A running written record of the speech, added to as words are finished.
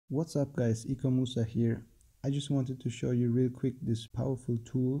What's up guys, Ecom Musa here. I just wanted to show you real quick this powerful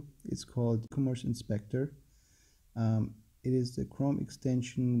tool. It's called Commerce Inspector. It is the Chrome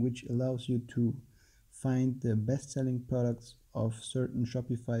extension which allows you to find the best-selling products of certain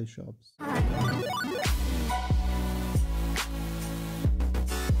Shopify shops.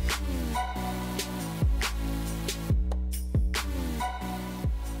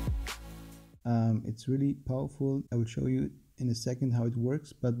 It's really powerful. I will show you in a second how it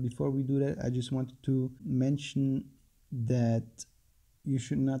works, but before we do that, I just wanted to mention that you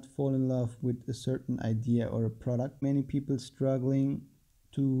should not fall in love with a certain idea or a product. Many people struggling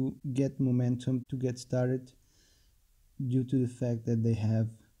to get momentum, to get started, due to the fact that they have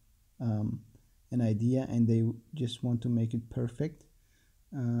an idea and they just want to make it perfect.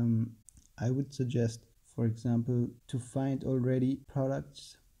 I would suggest, for example, to find already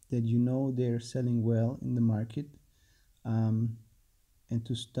products that you know they're selling well in the market, and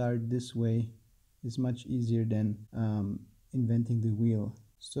to start this way is much easier than inventing the wheel.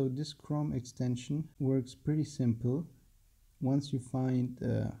 So this Chrome extension works pretty simple. Once you find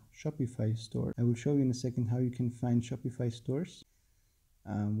a Shopify store, I will show you in a second how you can find Shopify stores.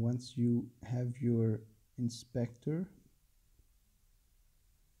 Once you have your inspector,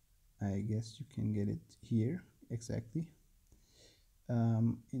 I guess you can get it here exactly.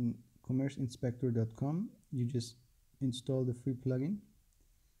 In commerceinspector.com, you just install the free plugin,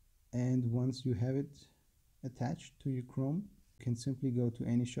 and once you have it attached to your Chrome, you can simply go to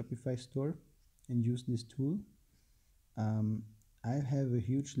any Shopify store and use this tool. I have a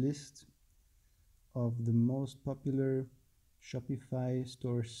huge list of the most popular Shopify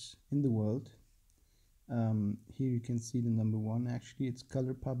stores in the world. Here you can see the number one. Actually, it's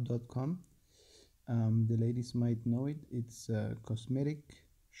colourpop.com. The ladies might know it. It's a cosmetic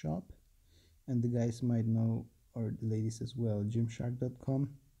shop, and the guys might know, or the ladies as well, gymshark.com.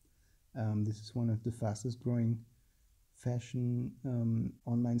 This is one of the fastest growing fashion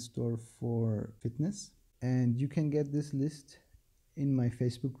online store for fitness. And you can get this list in my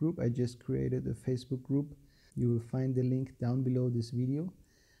Facebook group. I just created a Facebook group. You will find the link down below this video,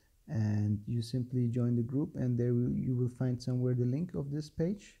 and you simply join the group, and there you will find somewhere the link of this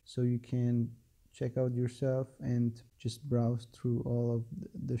page, so you can check out yourself and just browse through all of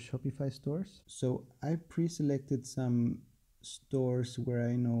the Shopify stores. So I pre-selected some stores where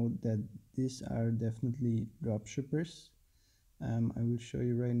I know that these are definitely dropshippers. I will show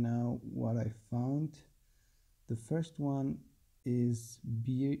you right now what I found. The first one is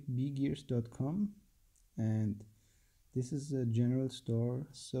bgears.com, and this is a general store,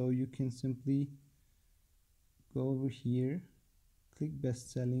 so you can simply go over here, click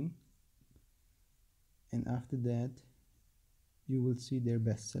best selling, and after that you will see their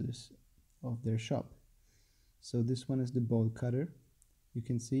bestsellers of their shop. So this one is the bowl cutter. You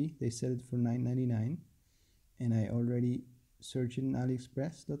can see they sell it for $9.99, and I already searched it in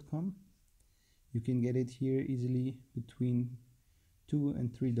aliexpress.com. You can get it here easily between $2 and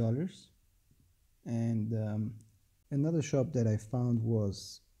 $3. And another shop that I found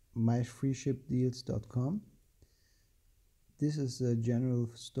was myfreeshipdeals.com. This is a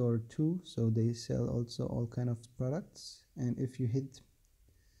general store too, so they sell also all kind of products. And if you hit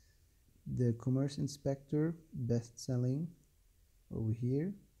the Commerce Inspector best selling over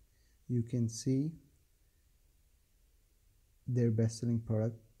here, you can see their best selling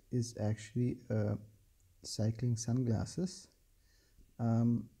product is actually cycling sunglasses,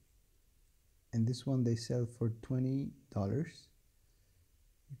 and this one they sell for $20.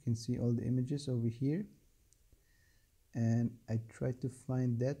 You can see all the images over here, and I tried to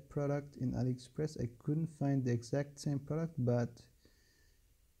find that product in AliExpress. I couldn't find the exact same product, but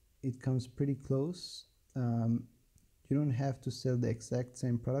it comes pretty close. You don't have to sell the exact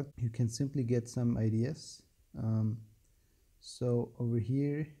same product. You can simply get some ideas. So over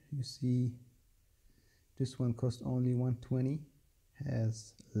here you see this one costs only $120,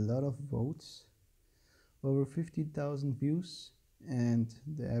 has a lot of votes, over 50,000 views, and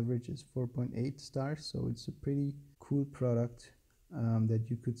the average is 4.8 stars. So it's a pretty cool product that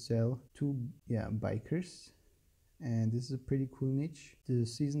you could sell to bikers, and this is a pretty cool niche. The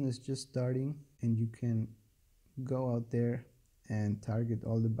season is just starting, and you can go out there and target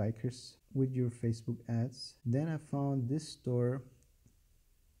all the bikers with your Facebook ads. Then I found this store,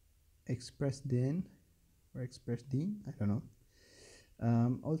 ExpressDean or ExpressDean, I don't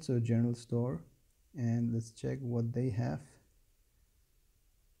know. Also a general store, and let's check what they have.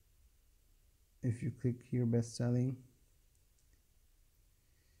 If you click here best selling,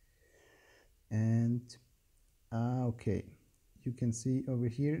 and okay, you can see over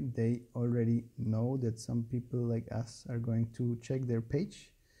here they already know that some people like us are going to check their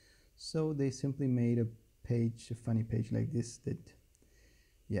page. So they simply made a page, a funny page like this that,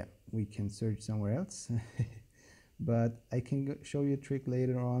 yeah, we can search somewhere else. But I can show you a trick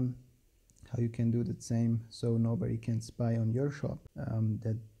later on how you can do the same so nobody can spy on your shop.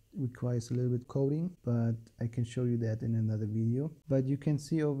 That requires a little bit coding, but I can show you that in another video. But you can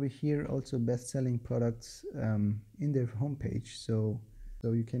see over here also best-selling products in their homepage, so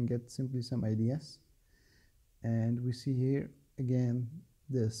you can get simply some ideas. And we see here again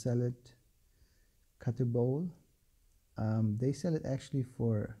the salad cutter bowl. They sell it actually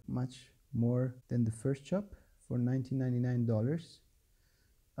for much more than the first shop, for $19.99.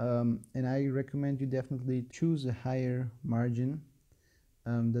 And I recommend you definitely choose a higher margin.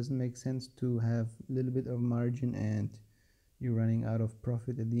 Doesn't make sense to have a little bit of margin and you're running out of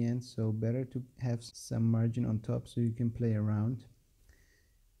profit at the end, so better to have some margin on top so you can play around.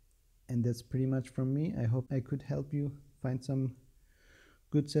 And that's pretty much from me. I hope I could help you find some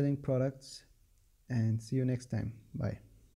good selling products, and see you next time. Bye.